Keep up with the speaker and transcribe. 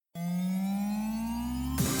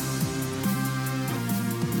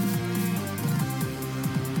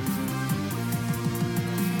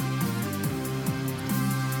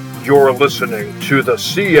You're listening to the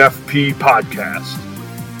CFP Podcast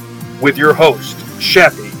with your host,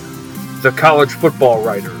 Chappie, the college football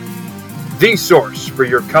writer, the source for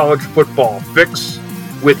your college football fix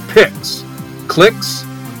with picks, clicks,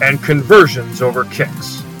 and conversions over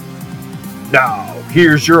kicks. Now,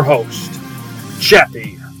 here's your host,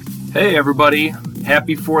 Chappie. Hey everybody,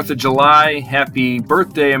 happy 4th of July, happy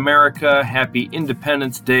birthday America, happy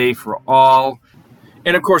Independence Day for all.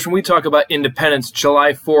 And of course, when we talk about independence,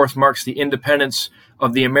 July 4th marks the independence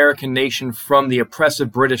of the American nation from the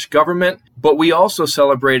oppressive British government. But we also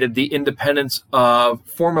celebrated the independence of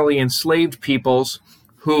formerly enslaved peoples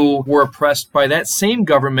who were oppressed by that same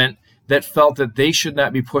government that felt that they should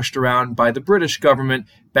not be pushed around by the British government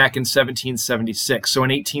back in 1776. So in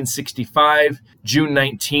 1865, June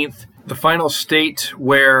 19th, the final state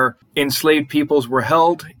where enslaved peoples were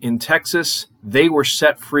held in Texas, they were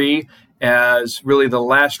set free as really the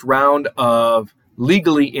last round of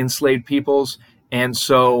legally enslaved peoples. And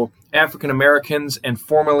so African Americans and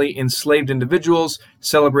formerly enslaved individuals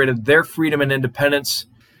celebrated their freedom and independence.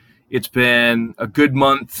 It's been a good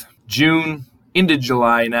month, June into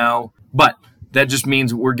July now, but that just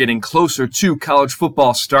means we're getting closer to college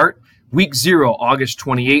football start. Week 0, August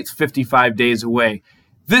 28th, 55 days away.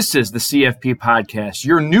 This is the CFP Podcast,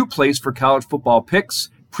 your new place for college football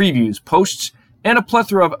picks, previews, posts, and a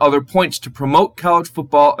plethora of other points to promote college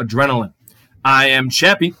football adrenaline. I am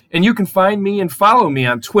Chappie, and you can find me and follow me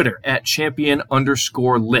on Twitter at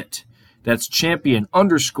champion_lit. That's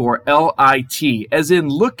champion_LIT, as in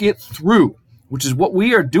look it through, which is what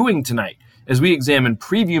we are doing tonight as we examine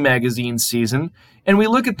Preview Magazine season, and we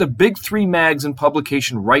look at the big 3 mags in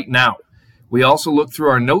publication right now. We also look through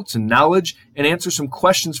our notes and knowledge and answer some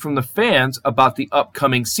questions from the fans about the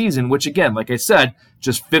upcoming season, which again, like I said,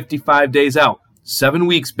 just 55 days out. 7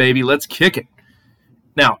 weeks, baby. Let's kick it.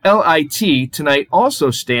 Now, LIT tonight also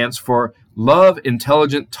stands for Love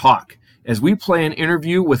Intelligent Talk, as we play an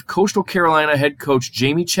interview with Coastal Carolina head coach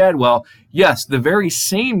Jamey Chadwell. Yes, the very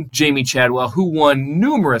same Jamey Chadwell who won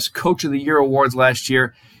numerous Coach of the Year awards last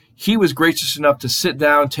year. He was gracious enough to sit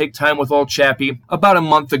down, take time with old Chappie about a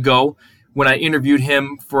month ago when I interviewed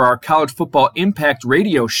him for our College Football Impact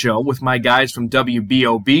radio show with my guys from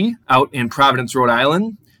WBOB out in Providence, Rhode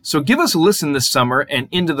Island. So give us a listen this summer and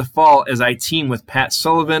into the fall as I team with Pat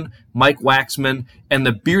Sullivan, Mike Waxman, and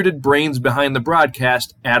the bearded brains behind the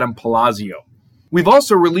broadcast, Adam Palazzo. We've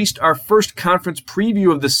also released our first conference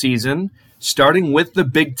preview of the season, starting with the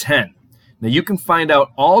Big Ten. Now you can find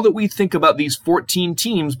out all that we think about these 14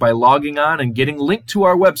 teams by logging on and getting linked to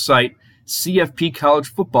our website,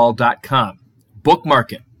 cfpcollegefootball.com.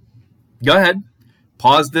 Bookmark it. Go ahead,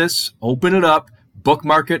 pause this, open it up,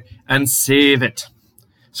 bookmark it, and save it.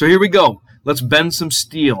 So here we go. Let's bend some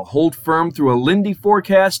steel, hold firm through a Lindy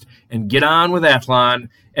forecast, and get on with Athlon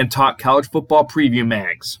and talk college football preview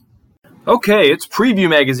mags. Okay, it's Preview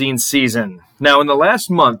Magazine season. Now, in the last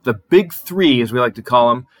month, the Big 3, as we like to call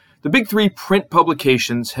them, the Big 3 print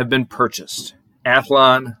publications have been purchased.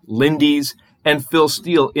 Athlon, Lindy's, and Phil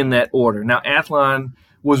Steele in that order. Now, Athlon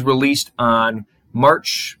was released on May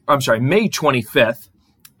 25th,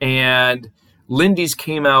 and Lindy's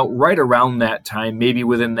came out right around that time, maybe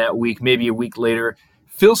within that week, maybe a week later.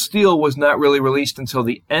 Phil Steele was not really released until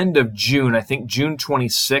the end of June. I think June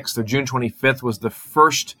 26th or June 25th was the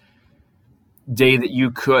first day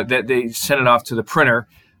that they sent it off to the printer.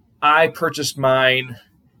 I purchased mine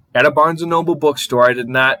at a Barnes & Noble bookstore. I did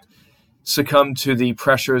not succumb to the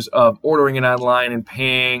pressures of ordering it online and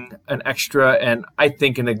paying an extra and I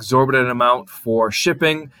think an exorbitant amount for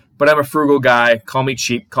shipping. But I'm a frugal guy. Call me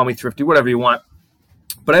cheap, call me thrifty, whatever you want.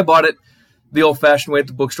 But I bought it the old-fashioned way at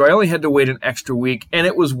the bookstore. I only had to wait an extra week, and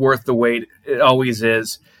it was worth the wait. It always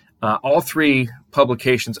is. All 3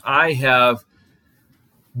 publications. I have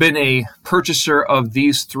been a purchaser of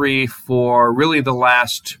these 3 for really the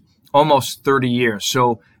last almost 30 years.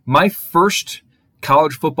 So my first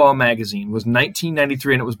college football magazine was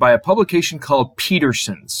 1993, and it was by a publication called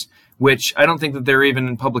Peterson's, which I don't think that they're even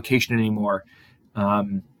in publication anymore.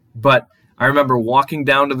 But I remember walking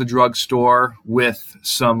down to the drugstore with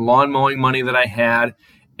some lawn mowing money that I had,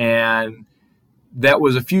 and that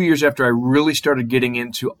was a few years after I really started getting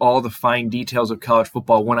into all the fine details of college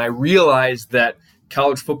football, when I realized that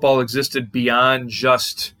college football existed beyond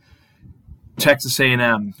just Texas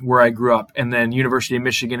A&M, where I grew up, and then University of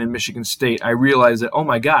Michigan and Michigan State. I realized that, oh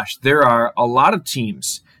my gosh, there are a lot of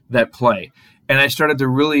teams that play. And I started to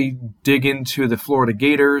really dig into the Florida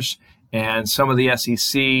Gators and some of the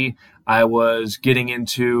SEC. I was getting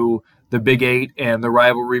into the Big 8 and the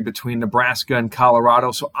rivalry between Nebraska and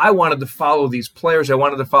Colorado. So I wanted to follow these players. I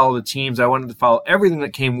wanted to follow the teams. I wanted to follow everything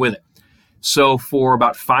that came with it. So for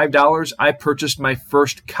about $5, I purchased my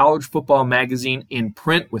first college football magazine in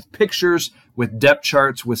print with pictures, with depth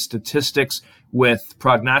charts, with statistics, with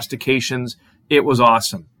prognostications. It was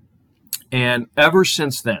awesome. And ever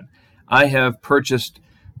since then, I have purchased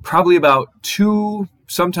probably about 2,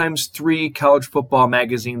 sometimes 3 college football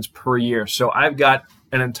magazines per year. So I've got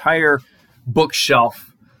an entire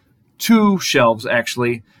bookshelf, 2 shelves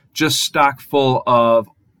actually, just stock full of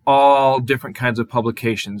all different kinds of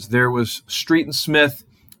publications. There was Street and Smith.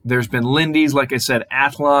 There's been Lindy's, like I said,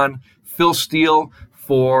 Athlon, Phil Steele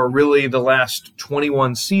for really the last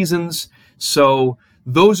 21 seasons. So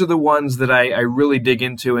those are the ones that I really dig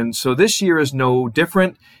into. And so this year is no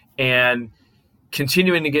different, and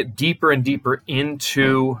continuing to get deeper and deeper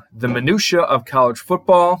into the minutia of college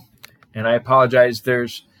football. And I apologize,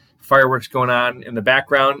 there's fireworks going on in the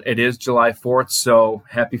background. It is July 4th, so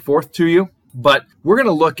happy 4th to you. But we're going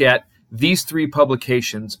to look at these 3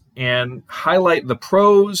 publications and highlight the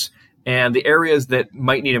pros and the areas that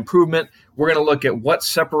might need improvement. We're going to look at what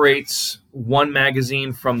separates one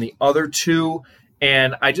magazine from the other 2.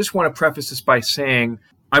 And I just want to preface this by saying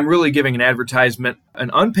I'm really giving an advertisement,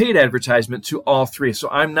 an unpaid advertisement to all 3. So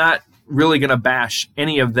I'm not really going to bash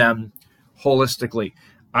any of them holistically.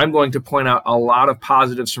 I'm going to point out a lot of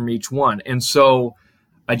positives from each one. And so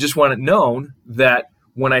I just want it known that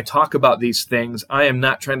when I talk about these things, I am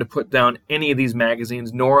not trying to put down any of these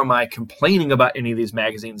magazines, nor am I complaining about any of these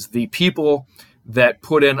magazines. The people that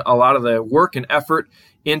put in a lot of the work and effort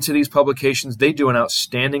into these publications, they do an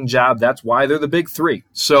outstanding job. That's why they're the big 3.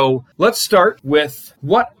 So let's start with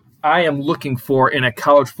what I am looking for in a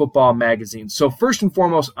college football magazine. So first and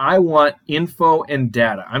foremost, I want info and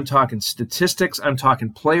data. I'm talking statistics. I'm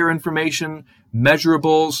talking player information,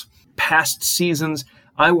 measurables, past seasons.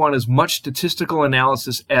 I want as much statistical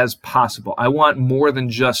analysis as possible. I want more than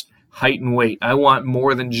just height and weight. I want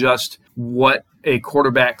more than just what a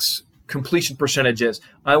quarterback's completion percentage is.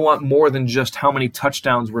 I want more than just how many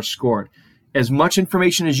touchdowns were scored. As much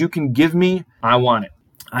information as you can give me, I want it.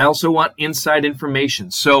 I also want inside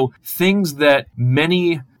information. So things that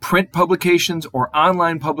many print publications or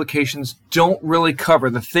online publications don't really cover,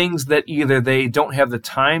 the things that either they don't have the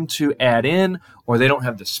time to add in or they don't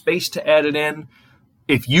have the space to add it in.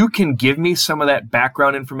 If you can give me some of that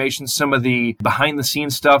background information, some of the behind the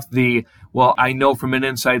scenes stuff, I know from an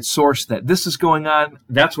inside source that this is going on,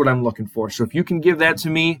 that's what I'm looking for. So if you can give that to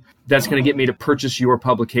me, that's going to get me to purchase your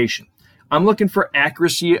publication. I'm looking for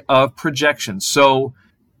accuracy of projections. So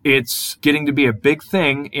it's getting to be a big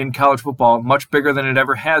thing in college football, much bigger than it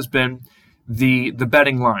ever has been, the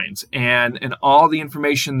betting lines and all the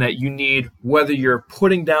information that you need, whether you're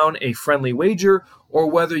putting down a friendly wager or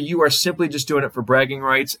whether you are simply just doing it for bragging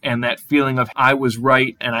rights and that feeling of I was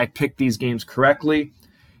right and I picked these games correctly.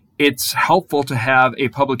 It's helpful to have a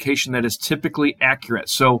publication that is typically accurate.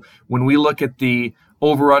 So when we look at the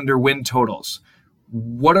over-under win totals,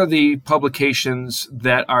 what are the publications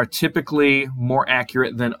that are typically more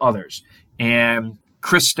accurate than others? And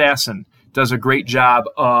Chris Stassen does a great job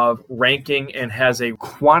of ranking and has a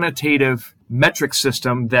quantitative metric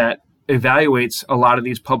system that evaluates a lot of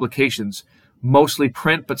these publications, mostly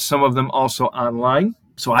print, but some of them also online.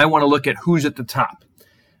 So I want to look at who's at the top.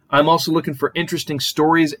 I'm also looking for interesting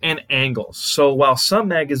stories and angles. So while some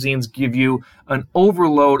magazines give you an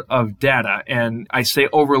overload of data, and I say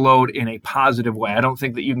overload in a positive way, I don't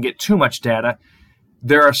think that you can get too much data.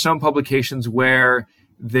 There are some publications where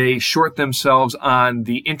they short themselves on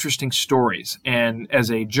the interesting stories. And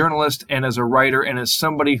as a journalist and as a writer and as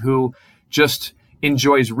somebody who just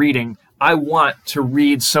enjoys reading, I want to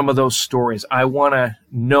read some of those stories. I want to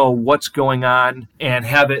know what's going on and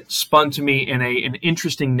have it spun to me in an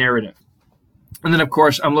interesting narrative. And then, of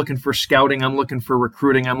course, I'm looking for scouting. I'm looking for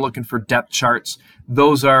recruiting. I'm looking for depth charts.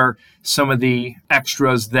 Those are some of the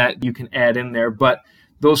extras that you can add in there. But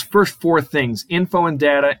those first 4 things, info and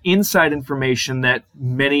data, inside information that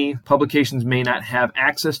many publications may not have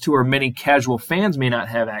access to or many casual fans may not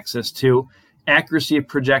have access to, accuracy of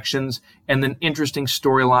projections, and then interesting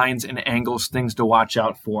storylines and angles, things to watch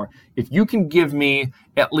out for. If you can give me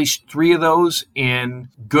at least 3 of those in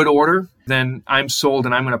good order, then I'm sold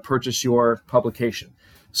and I'm going to purchase your publication.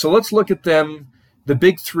 So let's look at them, the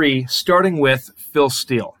big 3, starting with Phil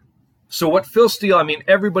Steele. So what Phil Steele,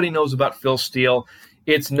 everybody knows about Phil Steele.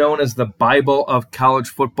 It's known as the Bible of college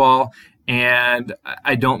football, and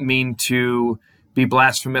I don't mean to be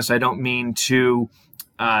blasphemous. I don't mean to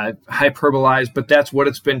hyperbolize, but that's what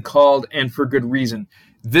it's been called, and for good reason.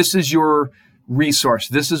 This is your resource.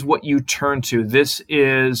 This is what you turn to. This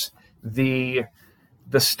is the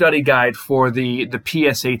study guide for the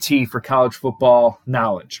PSAT for college football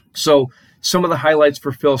knowledge. So some of the highlights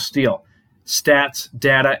for Phil Steele. stats,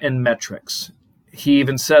 data, and metrics. He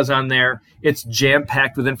even says on there, it's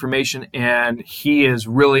jam-packed with information, and he is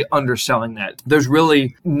really underselling that. There's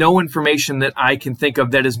really no information that I can think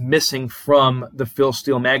of that is missing from the Phil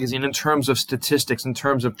Steele magazine in terms of statistics, in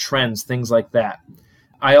terms of trends, things like that.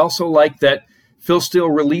 I also like that Phil Steele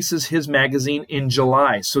releases his magazine in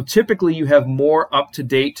July. So typically you have more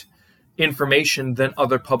up-to-date information than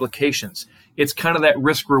other publications. It's kind of that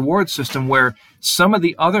risk-reward system where some of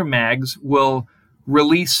the other mags will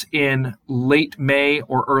release in late May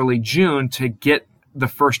or early June to get the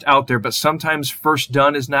first out there, but sometimes first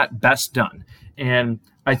done is not best done. And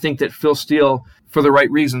I think that Phil Steele, for the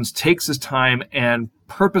right reasons, takes his time and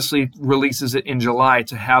purposely releases it in July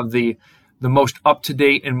to have the most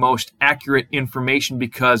up-to-date and most accurate information,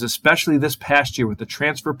 because especially this past year with the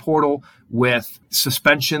transfer portal, with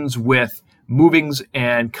suspensions, with movings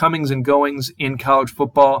and comings and goings in college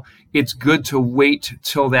football, it's good to wait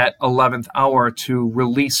till that 11th hour to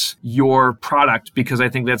release your product, because I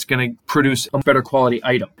think that's going to produce a better quality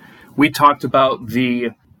item. We talked about the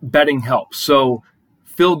betting help. So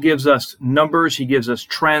Phil gives us numbers, he gives us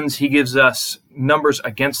trends, he gives us numbers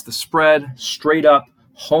against the spread, straight up,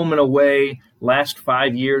 home and away, last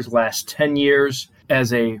 5 years, last 10 years,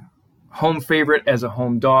 as a home favorite, as a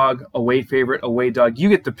home dog, away favorite, away dog. You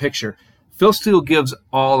get the picture. Phil Steele gives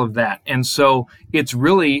all of that. And so it's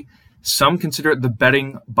really, some consider it the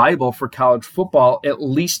betting Bible for college football, at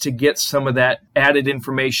least to get some of that added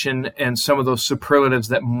information and some of those superlatives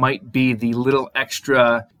that might be the little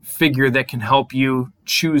extra figure that can help you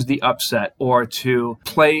choose the upset or to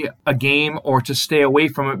play a game or to stay away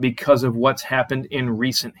from it because of what's happened in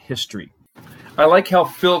recent history. I like how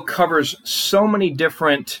Phil covers so many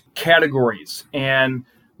different categories and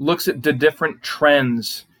looks at the different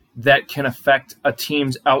trends that can affect a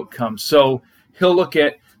team's outcome. So he'll look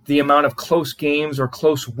at the amount of close games or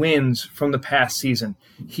close wins from the past season.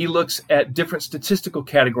 He looks at different statistical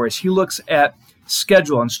categories. He looks at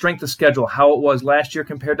schedule and strength of schedule, how it was last year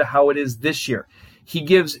compared to how it is this year. He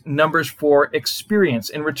gives numbers for experience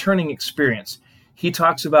and returning experience. He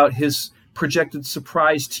talks about his projected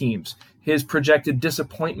surprise teams, his projected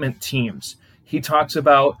disappointment teams. He talks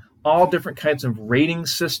about all different kinds of rating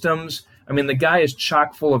systems. I mean, the guy is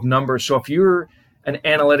chock full of numbers. So if you're an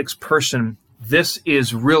analytics person, this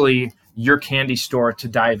is really your candy store to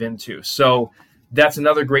dive into. So that's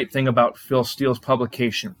another great thing about Phil Steele's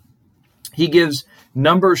publication. He gives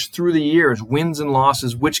numbers through the years, wins and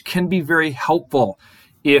losses, which can be very helpful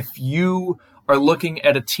if you are looking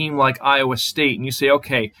at a team like Iowa State and you say,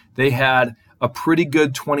 okay, they had a pretty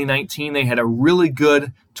good 2019, they had a really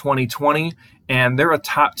good 2020, and they're a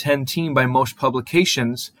top 10 team by most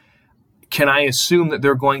publications. Can I assume that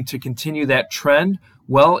they're going to continue that trend?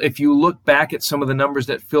 Well, if you look back at some of the numbers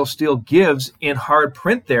that Phil Steele gives in hard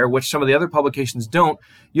print there, which some of the other publications don't,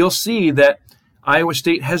 you'll see that Iowa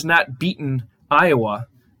State has not beaten Iowa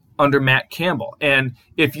under Matt Campbell. And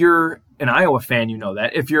if you're an Iowa fan, you know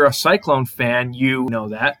that. If you're a Cyclone fan, you know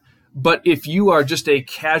that. But if you are just a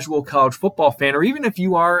casual college football fan, or even if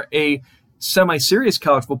you are a semi-serious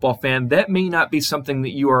college football fan, that may not be something that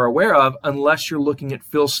you are aware of unless you're looking at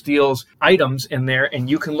Phil Steele's items in there, and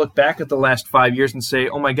you can look back at the last 5 years and say,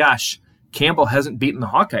 oh my gosh, Campbell hasn't beaten the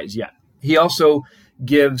Hawkeyes yet. He also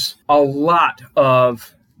gives a lot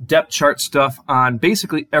of depth chart stuff on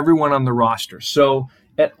basically everyone on the roster. So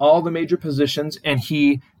at all the major positions, and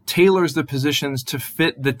he tailors the positions to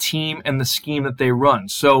fit the team and the scheme that they run.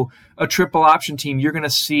 So a triple option team, you're going to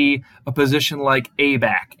see a position like A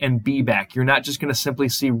back and B back. You're not just going to simply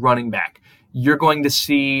see running back. You're going to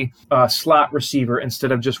see a slot receiver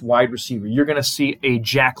instead of just wide receiver. You're going to see a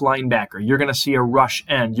jack linebacker. You're going to see a rush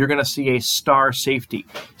end. You're going to see a star safety.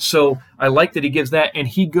 So I like that he gives that, and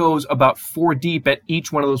he goes about 4 deep at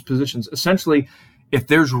each one of those positions. Essentially, if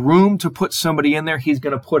there's room to put somebody in there, he's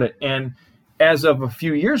going to put it. And as of a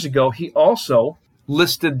few years ago, he also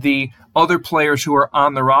listed the other players who are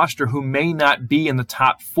on the roster who may not be in the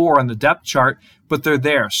top 4 on the depth chart, but they're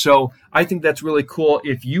there. So I think that's really cool.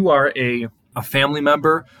 If you are a family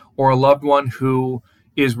member or a loved one who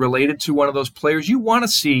is related to one of those players, you want to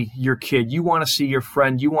see your kid, you want to see your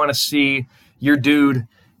friend, you want to see your dude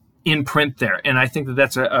in print there. And I think that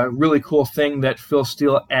that's a really cool thing that Phil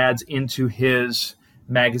Steele adds into his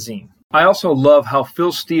magazine. I also love how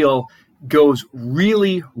Phil Steele goes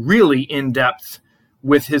really, really in depth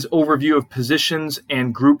with his overview of positions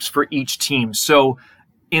and groups for each team. So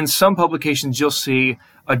in some publications, you'll see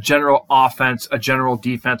a general offense, a general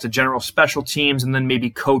defense, a general special teams, and then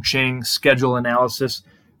maybe coaching, schedule analysis.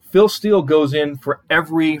 Phil Steele goes in for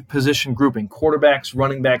every position grouping: quarterbacks,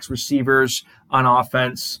 running backs, receivers on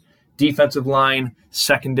offense, defensive line,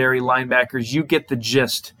 secondary linebackers. You get the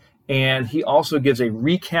gist. And he also gives a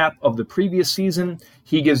recap of the previous season.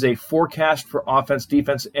 He gives a forecast for offense,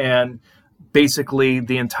 defense, and basically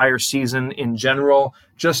the entire season in general.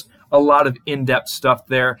 Just a lot of in-depth stuff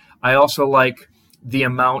there. I also like the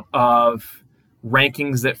amount of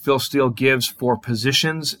rankings that Phil Steele gives for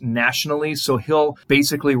positions nationally. So he'll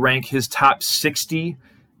basically rank his top 60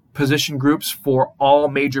 position groups for all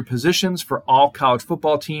major positions, for all college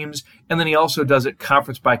football teams. And then he also does it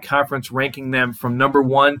conference by conference, ranking them from number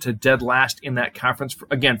 1 to dead last in that conference,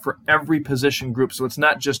 again, for every position group. So it's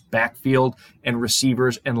not just backfield and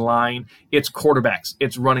receivers and line. It's quarterbacks,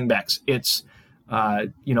 it's running backs, it's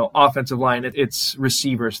offensive line, it's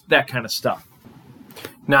receivers, that kind of stuff.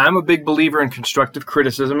 Now, I'm a big believer in constructive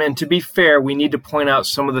criticism, and to be fair, we need to point out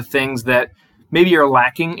some of the things that maybe are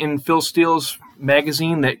lacking in Phil Steele's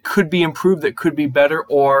magazine that could be improved, that could be better,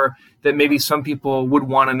 or that maybe some people would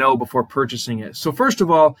want to know before purchasing it. So first of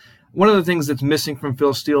all, one of the things that's missing from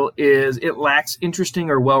Phil Steele is it lacks interesting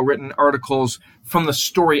or well-written articles from the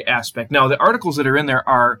story aspect. Now, the articles that are in there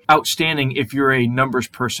are outstanding if you're a numbers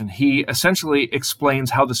person. He essentially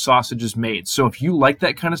explains how the sausage is made. So if you like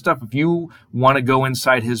that kind of stuff, if you want to go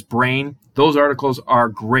inside his brain, those articles are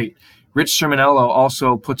great. Rich Sermonello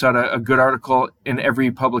also puts out a good article in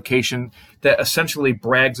every publication that essentially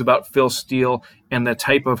brags about Phil Steele and the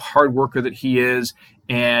type of hard worker that he is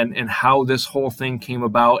and how this whole thing came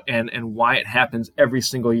about and why it happens every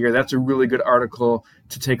single year. That's a really good article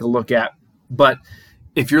to take a look at. But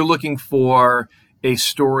if you're looking for a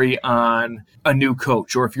story on a new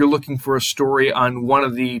coach, or if you're looking for a story on one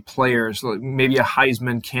of the players, maybe a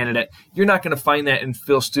Heisman candidate, you're not going to find that in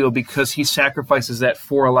Phil Steele because he sacrifices that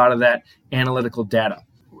for a lot of that analytical data.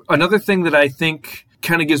 Another thing that I think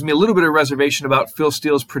kind of gives me a little bit of reservation about Phil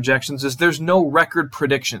Steele's projections is there's no record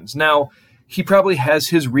predictions. Now, he probably has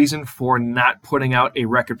his reason for not putting out a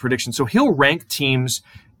record prediction. So he'll rank teams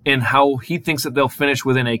in how he thinks that they'll finish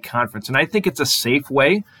within a conference. And I think it's a safe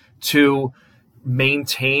way to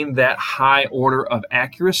maintain that high order of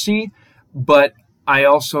accuracy. But I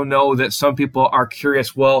also know that some people are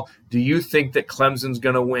curious, well, do you think that Clemson's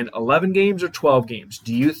going to win 11 games or 12 games?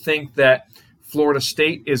 Do you think that Florida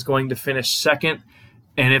State is going to finish second?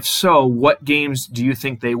 And if so, what games do you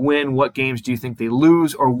think they win? What games do you think they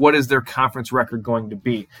lose? Or what is their conference record going to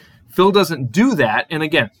be? Phil doesn't do that. And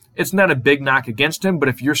again, it's not a big knock against him, but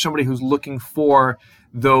if you're somebody who's looking for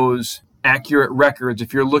those accurate records,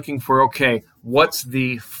 if you're looking for, okay, what's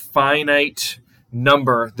the finite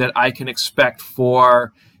number that I can expect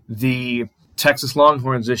for the Texas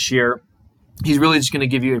Longhorns this year, he's really just going to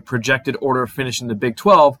give you a projected order of finish in the Big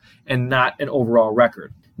 12 and not an overall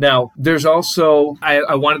record. Now, there's also,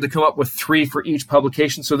 I wanted to come up with 3 for each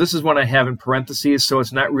publication, so this is one I have in parentheses, so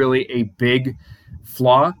it's not really a big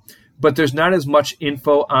flaw, but there's not as much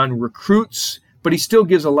info on recruits, but he still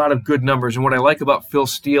gives a lot of good numbers. And what I like about Phil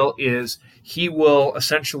Steele is he will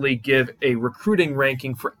essentially give a recruiting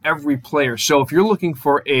ranking for every player. So if you're looking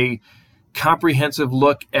for a comprehensive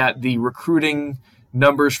look at the recruiting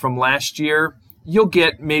numbers from last year, you'll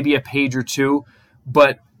get maybe a page or 2,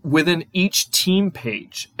 but within each team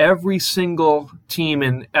page, every single team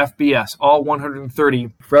in FBS, all 130,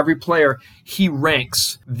 for every player, he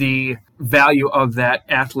ranks the value of that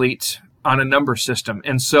athlete on a number system.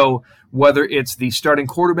 And so whether it's the starting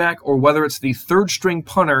quarterback or whether it's the third string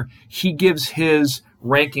punter, he gives his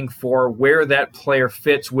ranking for where that player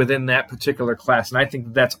fits within that particular class. And I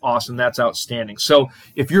think that's awesome. That's outstanding. So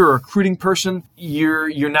if you're a recruiting person, you're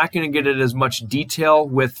not going to get it as much detail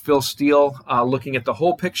with Phil Steele looking at the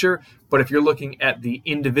whole picture. But if you're looking at the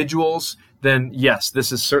individuals, then yes,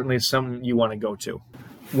 this is certainly something you want to go to.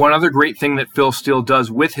 One other great thing that Phil Steele does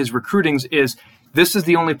with his recruitings is this is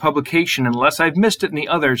the only publication, unless I've missed it in the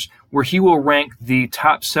others, where he will rank the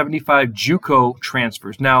top 75 JUCO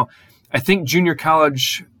transfers. Now, I think junior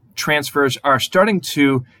college transfers are starting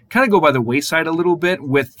to kind of go by the wayside a little bit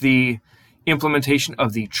with the implementation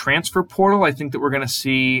of the transfer portal. I think that we're going to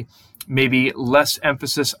see maybe less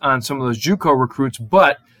emphasis on some of those JUCO recruits.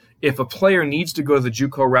 But if a player needs to go the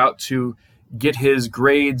JUCO route to get his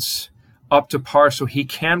grades up to par so he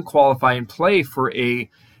can qualify and play for a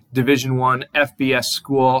Division I FBS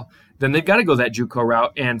school, then they've got to go that JUCO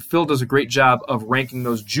route, and Phil does a great job of ranking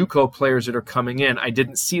those JUCO players that are coming in. I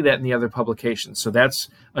didn't see that in the other publications, so that's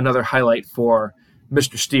another highlight for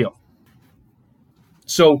Mr. Steele.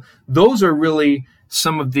 So those are really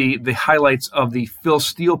some of the highlights of the Phil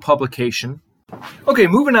Steele publication. Okay,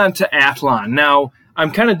 moving on to Athlon. Now,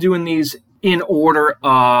 I'm kind of doing these in order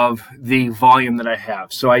of the volume that I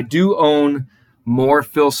have. So I do own more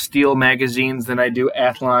Phil Steele magazines than I do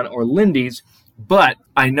Athlon or Lindy's, But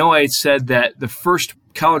I know I said that the first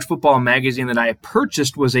college football magazine that I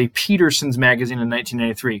purchased was a Peterson's magazine in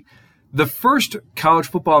 1993. The first college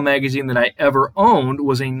football magazine that I ever owned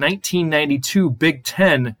was a 1992 Big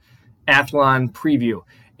Ten Athlon preview.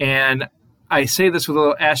 And I say this with a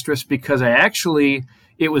little asterisk because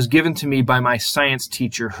it was given to me by my science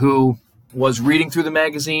teacher who was reading through the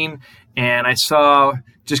magazine, and I saw,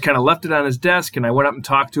 just kind of left it on his desk, and I went up and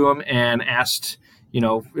talked to him and asked,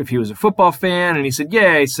 if he was a football fan, and he said,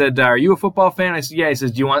 yeah. He said, are you a football fan? I said, yeah. He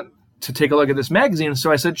says, do you want to take a look at this magazine?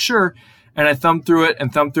 So I said, sure. And I thumbed through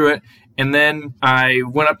it. And then I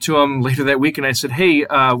went up to him later that week and I said, hey,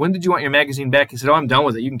 when did you want your magazine back? He said, oh, I'm done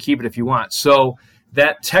with it. You can keep it if you want. So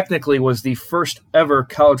that technically was the first ever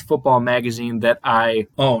college football magazine that I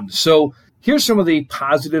owned. So here's some of the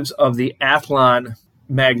positives of the Athlon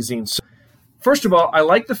magazine. So first of all, I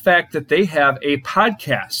like the fact that they have a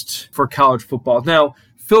podcast for college football. Now,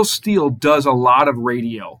 Phil Steele does a lot of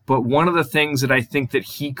radio, but one of the things that I think that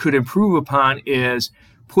he could improve upon is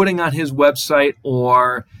putting on his website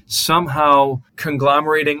or somehow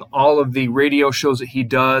conglomerating all of the radio shows that he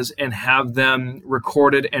does and have them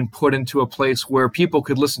recorded and put into a place where people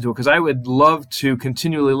could listen to it. Because I would love to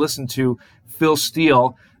continually listen to Phil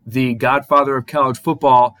Steele, the godfather of college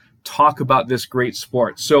football, talk about this great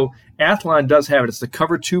sport. So Athlon does have it. It's the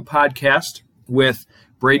Cover 2 podcast with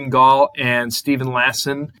Braden Gall and Stephen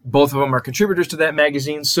Lasson. Both of them are contributors to that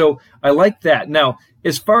magazine. So I like that. Now,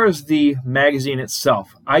 as far as the magazine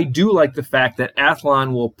itself, I do like the fact that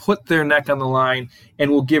Athlon will put their neck on the line and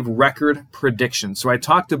will give record predictions. So I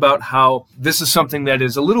talked about how this is something that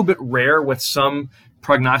is a little bit rare with some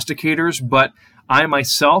prognosticators, but I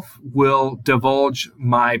myself will divulge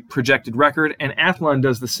my projected record, and Athlon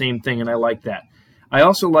does the same thing, and I like that. I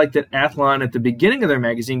also like that Athlon at the beginning of their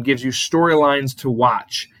magazine gives you storylines to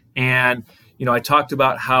watch. And, I talked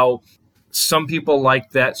about how some people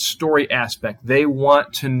like that story aspect. They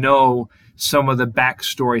want to know some of the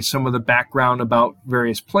backstory, some of the background about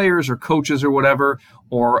various players or coaches or whatever,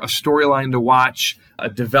 or a storyline to watch, a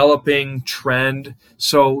developing trend.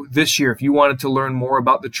 So this year, if you wanted to learn more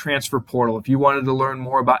about the transfer portal, if you wanted to learn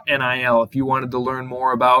more about NIL, if you wanted to learn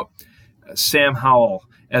more about Sam Howell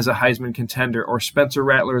as a Heisman contender or Spencer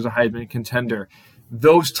Rattler as a Heisman contender,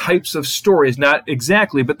 those types of stories, not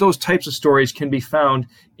exactly, but those types of stories can be found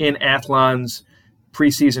in Athlon's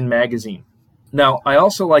preseason magazine. Now, I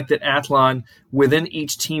also like that Athlon, within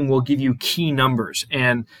each team, will give you key numbers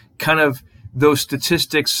and kind of those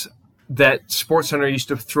statistics that SportsCenter used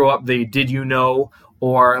to throw up, the did you know,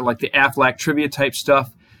 or like the Aflac trivia type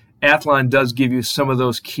stuff. Athlon does give you some of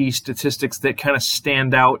those key statistics that kind of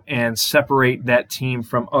stand out and separate that team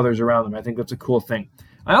from others around them. I think that's a cool thing.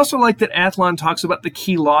 I also like that Athlon talks about the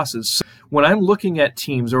key losses. So when I'm looking at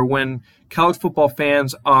teams or when college football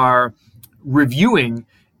fans are reviewing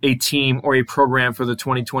a team or a program for the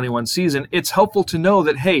 2021 season, it's helpful to know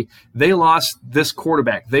that, hey, they lost this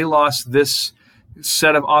quarterback. They lost this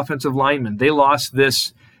set of offensive linemen. They lost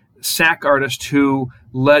this sack artist who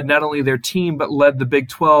led not only their team, but led the Big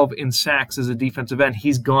 12 in sacks as a defensive end.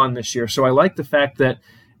 He's gone this year. So I like the fact that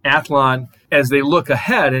Athlon, as they look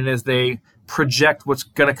ahead and as they project what's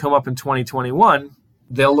going to come up in 2021,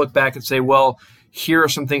 they'll look back and say, well, here are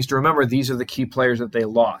some things to remember. These are the key players that they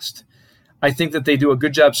lost. I think that they do a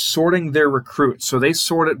good job sorting their recruits. So they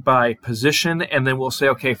sort it by position, and then we'll say,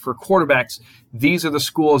 okay, for quarterbacks, these are the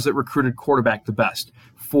schools that recruited quarterback the best.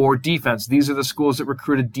 For defense, these are the schools that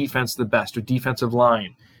recruited defense the best, or defensive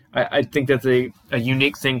line. I think that's a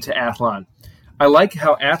unique thing to Athlon. I like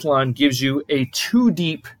how Athlon gives you a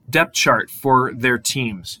 2-deep depth chart for their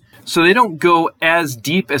teams. So they don't go as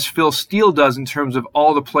deep as Phil Steele does in terms of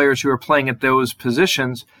all the players who are playing at those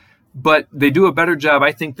positions, but they do a better job,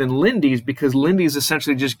 I think, than Lindy's, because Lindy's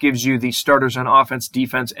essentially just gives you the starters on offense,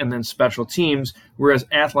 defense, and then special teams, whereas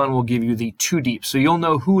Athlon will give you the 2-deep. So you'll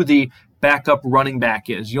know who the backup running back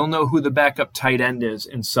is. You'll know who the backup tight end is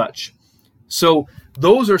and such. So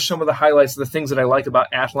those are some of the highlights of the things that I like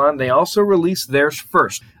about Athlon. They also release theirs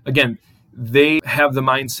first. Again, they have the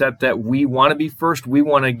mindset that we want to be first. We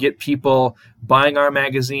want to get people buying our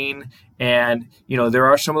magazine. And, there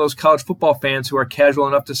are some of those college football fans who are casual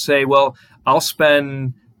enough to say, well, I'll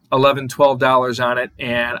spend $11, $12 on it,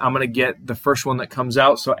 and I'm going to get the first one that comes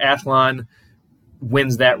out. So Athlon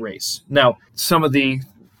wins that race. Now, some of the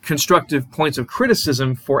constructive points of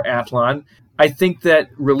criticism for Athlon, I think that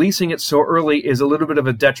releasing it so early is a little bit of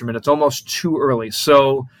a detriment. It's almost too early.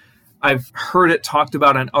 So I've heard it talked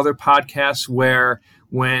about on other podcasts where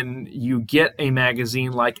when you get a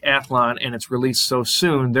magazine like Athlon and it's released so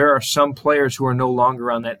soon, there are some players who are no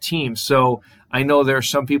longer on that team. So I know there are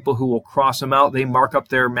some people who will cross them out. They mark up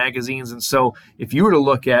their magazines. And so if you were to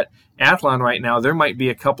look at Athlon right now, there might be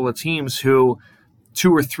a couple of teams who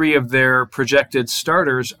 2 or 3 of their projected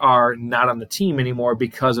starters are not on the team anymore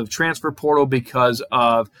because of transfer portal, because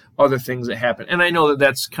of other things that happen. And I know that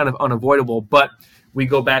that's kind of unavoidable, but we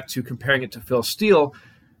go back to comparing it to Phil Steele.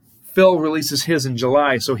 Phil releases his in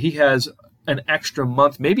July, so he has an extra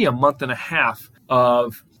month, maybe a month and a half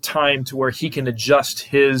of time to where he can adjust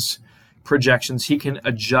his projections. He can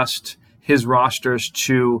adjust his rosters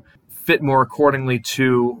to fit more accordingly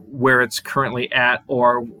to where it's currently at,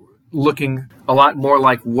 or looking a lot more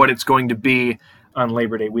like what it's going to be on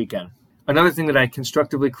Labor Day weekend. Another thing that I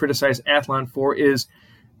constructively criticize Athlon for is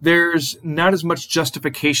there's not as much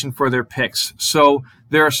justification for their picks. So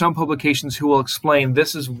there are some publications who will explain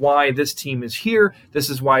this is why this team is here, this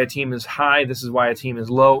is why a team is high, this is why a team is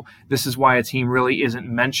low, this is why a team really isn't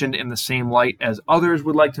mentioned in the same light as others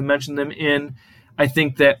would like to mention them in. I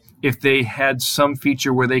think that if they had some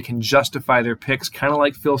feature where they can justify their picks, kind of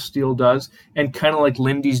like Phil Steele does, and kind of like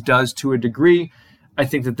Lindy's does to a degree, I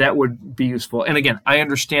think that that would be useful. And again, I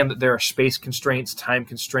understand that there are space constraints, time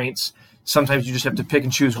constraints. Sometimes you just have to pick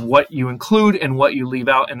and choose what you include and what you leave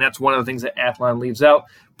out, and that's one of the things that Athlon leaves out.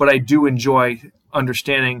 But I do enjoy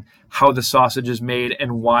understanding how the sausage is made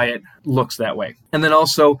and why it looks that way. And then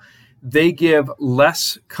also, they give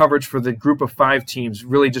less coverage for the group of 5 teams,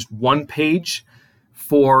 really just 1 page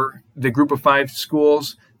for the group of 5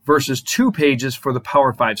 schools versus 2 pages for the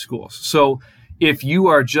Power 5 schools. So if you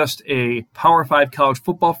are just a Power 5 college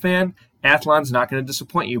football fan, Athlon's not going to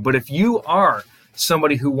disappoint you. But if you are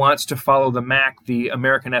somebody who wants to follow the MAC, the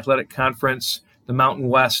American Athletic Conference, the Mountain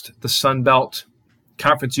West, the Sun Belt,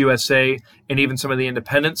 Conference USA, and even some of the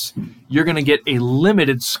independents, you're going to get a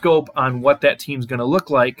limited scope on what that team's going to look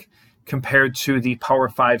like compared to the Power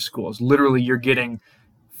 5 schools. Literally, you're getting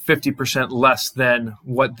 50% less than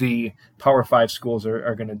what the Power 5 schools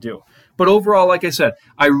are going to do. But overall, like I said,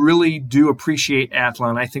 I really do appreciate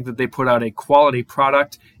Athlon. I think that they put out a quality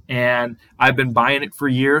product, and I've been buying it for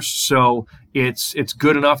years, so it's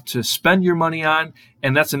good enough to spend your money on.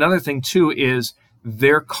 And that's another thing, too, is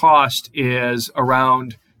their cost is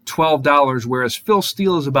around $12, whereas Phil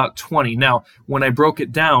Steele is about $20. Now, when I broke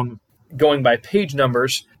it down, going by page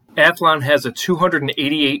numbers, Athlon has a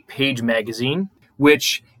 288-page magazine,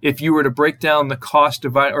 which if you were to break down the cost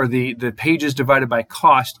or the pages divided by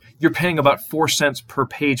cost, you're paying about 4 cents per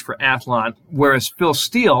page for Athlon, whereas Phil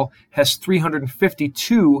Steele has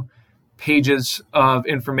 352 pages of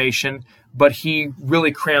information, but he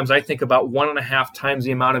really crams, I think, about 1.5 times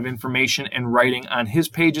the amount of information and writing on his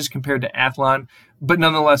pages compared to Athlon. But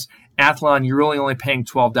nonetheless, Athlon, you're really only paying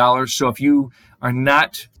 $12. So if you are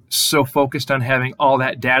not so focused on having all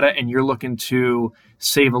that data and you're looking to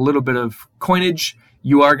save a little bit of coinage,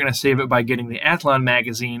 you are going to save it by getting the Athlon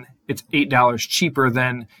magazine. It's $8 cheaper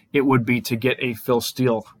than it would be to get a Phil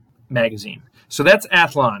Steele magazine. So that's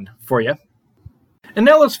Athlon for you. And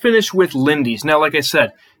now let's finish with Lindy's. Now, like I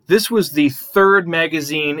said, this was the 3rd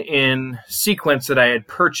magazine in sequence that I had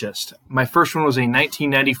purchased. My first one was a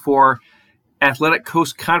 1994 Athletic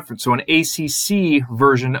Coast Conference, so an ACC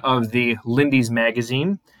version of the Lindy's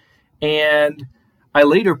magazine. And I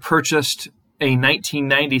later purchased a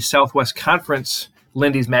 1990 Southwest Conference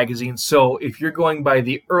Lindy's magazine. So if you're going by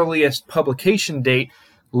the earliest publication date,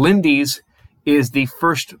 Lindy's is the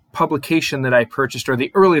first publication that I purchased, or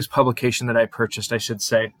the earliest publication that I purchased, I should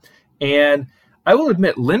say. And I will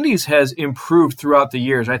admit, Lindy's has improved throughout the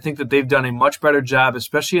years. I think that they've done a much better job,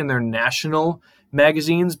 especially in their national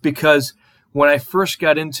magazines, because when I first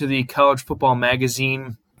got into the college football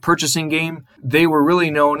magazine purchasing game, they were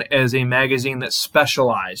really known as a magazine that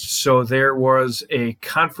specialized. So there was a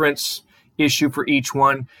conference issue for each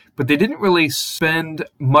one, but they didn't really spend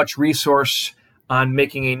much resource on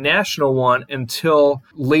making a national one until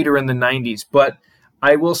later in the 90s. But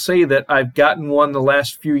I will say that I've gotten one the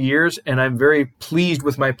last few years, and I'm very pleased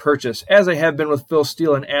with my purchase, as I have been with Phil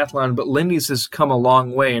Steele and Athlon, but Lindy's has come a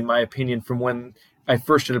long way, in my opinion, from when I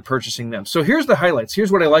first started purchasing them. So here's the highlights.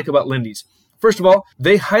 Here's what I like about Lindy's. First of all,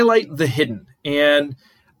 they highlight the hidden, and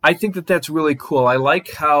I think that that's really cool. I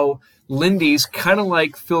like how Lindy's, kind of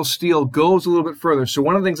like Phil Steele, goes a little bit further. So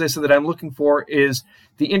one of the things I said that I'm looking for is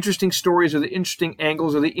the interesting stories or the interesting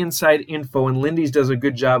angles or the inside info, and Lindy's does a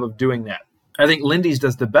good job of doing that. I think Lindy's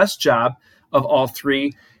does the best job of all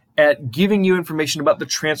 3 at giving you information about the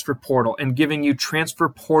transfer portal and giving you transfer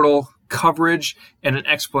portal coverage and an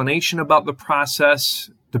explanation about the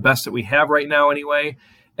process, the best that we have right now anyway,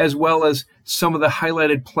 as well as some of the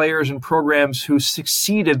highlighted players and programs who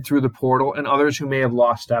succeeded through the portal and others who may have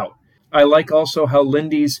lost out. I like also how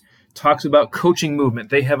Lindy's talks about coaching movement.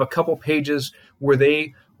 They have a couple pages where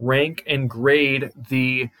they rank and grade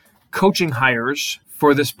the coaching hires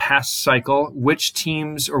for this past cycle, which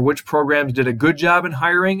teams or which programs did a good job in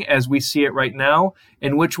hiring as we see it right now,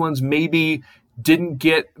 and which ones maybe didn't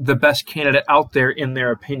get the best candidate out there in their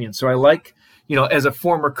opinion. So I like, as a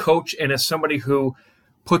former coach and as somebody who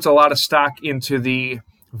puts a lot of stock into the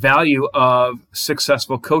value of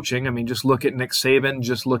successful coaching. I mean, just look at Nick Saban,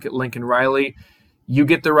 just look at Lincoln Riley. You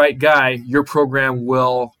get the right guy, your program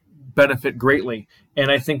will benefit greatly. And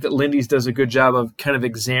I think that Lindy's does a good job of kind of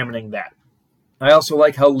examining that. I also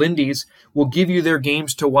like how Lindy's will give you their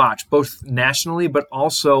games to watch, both nationally, but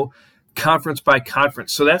also conference by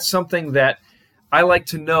conference. So that's something that I like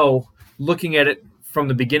to know, looking at it from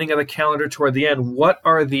the beginning of the calendar toward the end. What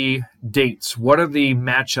are the dates? What are the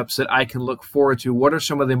matchups that I can look forward to? What are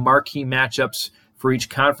some of the marquee matchups for each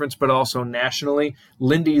conference, but also nationally?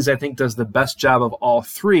 Lindy's, I think, does the best job of all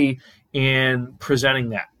three in presenting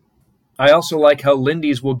that. I also like how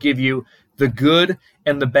Lindy's will give you the good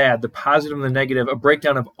and the bad, the positive and the negative, a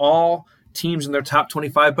breakdown of all teams in their top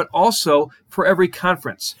 25, but also for every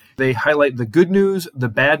conference. They highlight the good news, the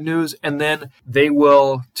bad news, and then they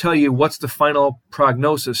will tell you what's the final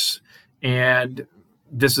prognosis. And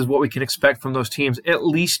this is what we can expect from those teams, at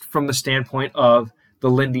least from the standpoint of the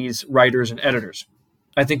Lindy's writers and editors.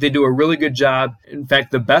 I think they do a really good job, in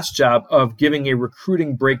fact, the best job of giving a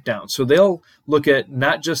recruiting breakdown. So they'll look at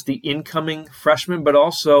not just the incoming freshmen, but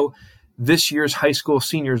also this year's high school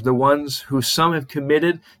seniors, the ones who some have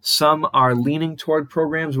committed, some are leaning toward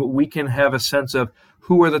programs, but we can have a sense of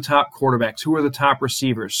who are the top quarterbacks, who are the top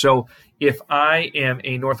receivers. So if I am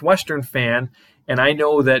a Northwestern fan and I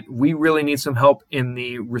know that we really need some help in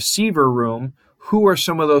the receiver room, who are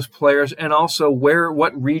some of those players, and also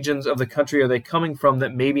what regions of the country are they coming from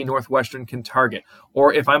that maybe Northwestern can target?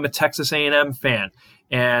 Or if I'm a Texas A&M fan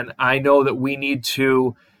and I know that we need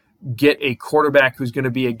to get a quarterback who's going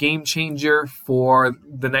to be a game changer for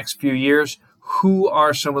the next few years, who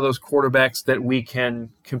are some of those quarterbacks that we can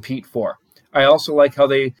compete for? I also like how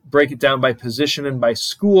they break it down by position and by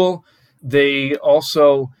school. They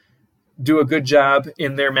also do a good job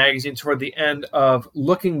in their magazine toward the end of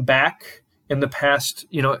looking back in the past,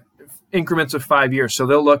 increments of 5 years. So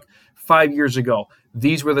they'll look 5 years ago.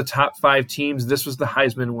 These were the top 5 teams. This was the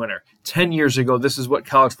Heisman winner. 10 years ago, this is what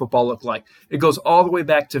college football looked like. It goes all the way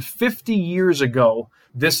back to 50 years ago.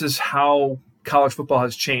 This is how college football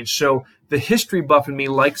has changed. So the history buff in me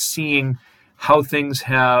likes seeing how things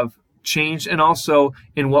have changed and also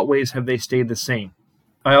in what ways have they stayed the same.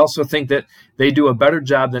 I also think that they do a better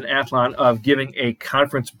job than Athlon of giving a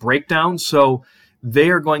conference breakdown. So they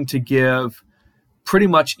are going to give pretty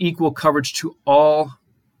much equal coverage to all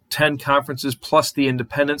 10 conferences plus the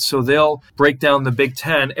independents. So they'll break down the Big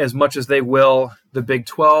Ten as much as they will the Big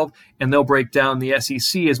 12, and they'll break down the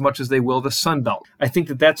SEC as much as they will the Sun Belt. I think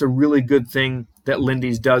that that's a really good thing that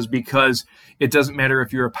Lindy's does, because it doesn't matter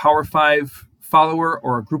if you're a Power 5 follower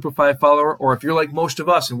or a Group of 5 follower, or if you're like most of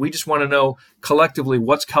us and we just want to know collectively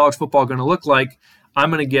what's college football going to look like. I'm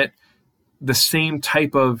going to get the same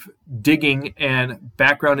type of digging and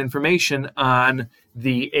background information on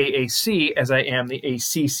the AAC as I am the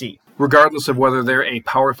ACC, regardless of whether they're a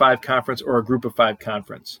Power 5 conference or a Group of 5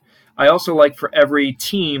 conference. I also like for every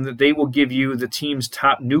team that they will give you the team's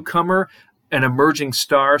top newcomer, an emerging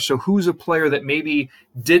star. So who's a player that maybe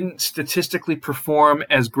didn't statistically perform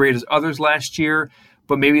as great as others last year,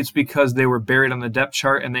 but maybe it's because they were buried on the depth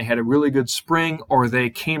chart and they had a really good spring, or they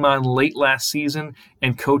came on late last season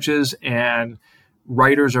and coaches and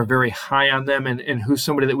writers are very high on them, and who's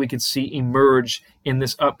somebody that we could see emerge in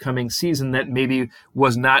this upcoming season that maybe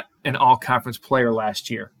was not an all-conference player last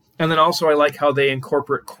year. And then also I like how they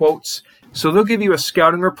incorporate quotes. So they'll give you a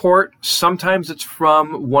scouting report. Sometimes it's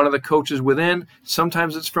from one of the coaches within.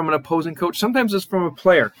 Sometimes it's from an opposing coach. Sometimes it's from a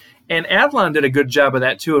player. And Athlon did a good job of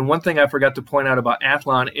that too. And one thing I forgot to point out about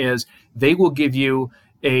Athlon is they will give you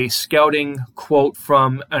a scouting quote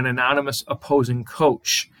from an anonymous opposing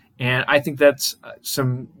coach. And I think that's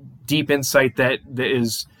some deep insight that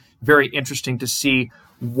is very interesting to see.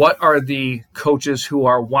 What are the coaches who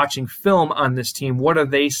are watching film on this team? What are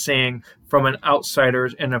they saying from an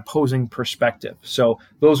outsider's and opposing perspective? So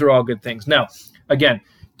those are all good things. Now, again,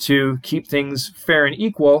 to keep things fair and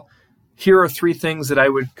equal, here are 3 things that I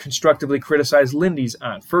would constructively criticize Lindy's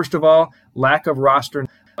on. First of all, lack of roster.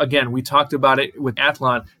 Again, we talked about it with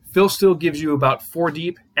Athlon. Phil still gives you about 4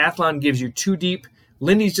 deep. Athlon gives you 2 deep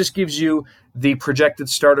Lindy's just gives you the projected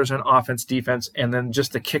starters on offense, defense, and then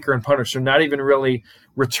just the kicker and punter. So not even really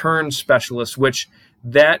return specialists, which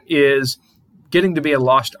that is getting to be a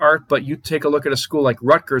lost art. But you take a look at a school like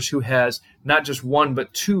Rutgers, who has not just one,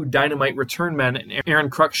 but two dynamite return men, Aaron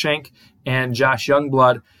Cruikshank and Josh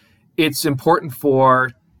Youngblood. It's important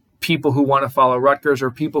for people who want to follow Rutgers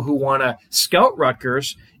or people who want to scout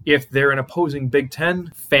Rutgers, if they're an opposing Big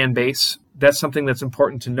Ten fan base, that's something that's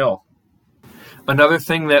important to know. Another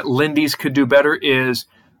thing that Lindy's could do better is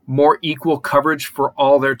more equal coverage for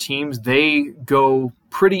all their teams. They go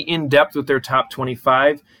pretty in-depth with their top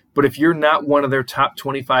 25, but if you're not one of their top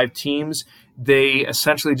 25 teams, they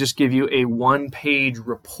essentially just give you a one-page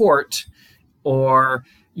report or,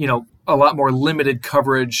 a lot more limited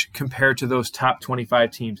coverage compared to those top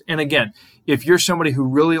 25 teams. And again, if you're somebody who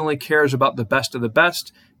really only cares about the best of the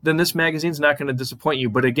best, then this magazine's not going to disappoint you.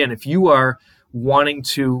 But again, if you are wanting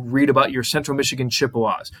to read about your Central Michigan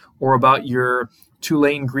Chippewas or about your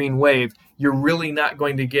Tulane Green Wave, you're really not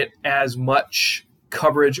going to get as much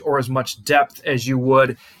coverage or as much depth as you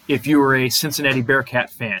would if you were a Cincinnati Bearcat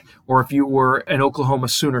fan or if you were an Oklahoma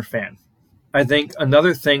Sooner fan. I think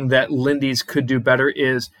another thing that Lindy's could do better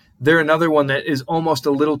is they're another one that is almost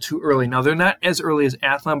a little too early. Now, they're not as early as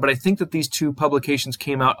Athlon, but I think that these two publications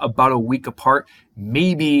came out about a week apart,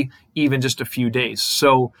 maybe even just a few days.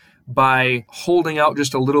 So by holding out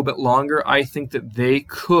just a little bit longer, I think that they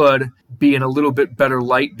could be in a little bit better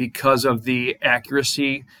light because of the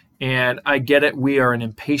accuracy. And I get it, we are an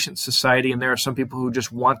impatient society, and there are some people who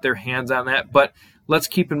just want their hands on that. But let's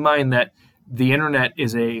keep in mind that the internet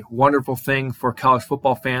is a wonderful thing for college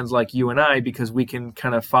football fans like you and I, because we can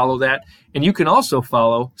kind of follow that. And you can also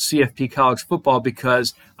follow CFP College Football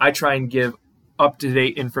because I try and give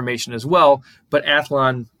up-to-date information as well. But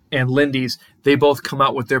Athlon and Lindy's, they both come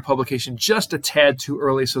out with their publication just a tad too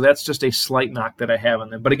early. So that's just a slight knock that I have on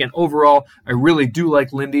them. But again, overall, I really do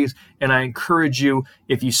like Lindy's, and I encourage you,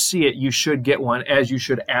 if you see it, you should get one, as you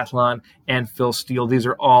should Athlon and Phil Steele. These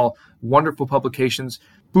are all wonderful publications.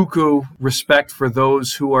 Buku respect for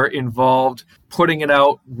those who are involved, putting it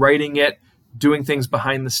out, writing it, doing things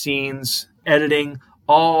behind the scenes, editing,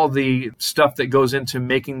 all the stuff that goes into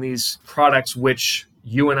making these products, which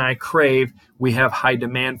you and I crave. We have high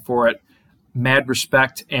demand for it. Mad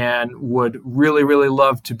respect, and would really, really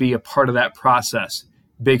love to be a part of that process.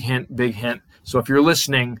 Big hint, big hint. So if you're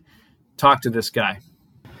listening, talk to this guy.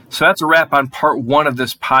 So that's a wrap on part one of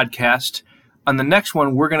this podcast. On the next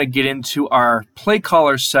one, we're going to get into our Play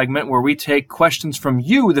Callers segment, where we take questions from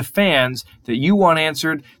you, the fans, that you want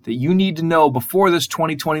answered, that you need to know before this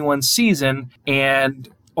 2021 season, and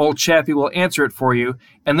old Chappie will answer it for you.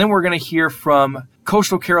 And then we're going to hear from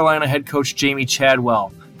Coastal Carolina head coach Jamey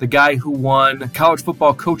Chadwell, the guy who won College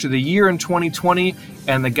Football Coach of the Year in 2020,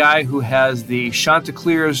 and the guy who has the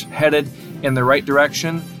Chanticleers headed in the right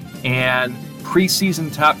direction, and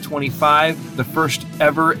preseason top 25, the first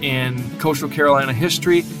ever in Coastal Carolina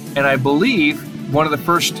history, and I believe one of the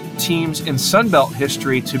first teams in Sunbelt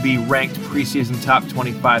history to be ranked preseason top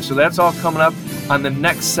 25. So that's all coming up on the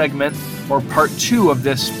next segment, or part two of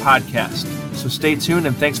this podcast. So stay tuned,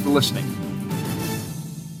 and thanks for listening.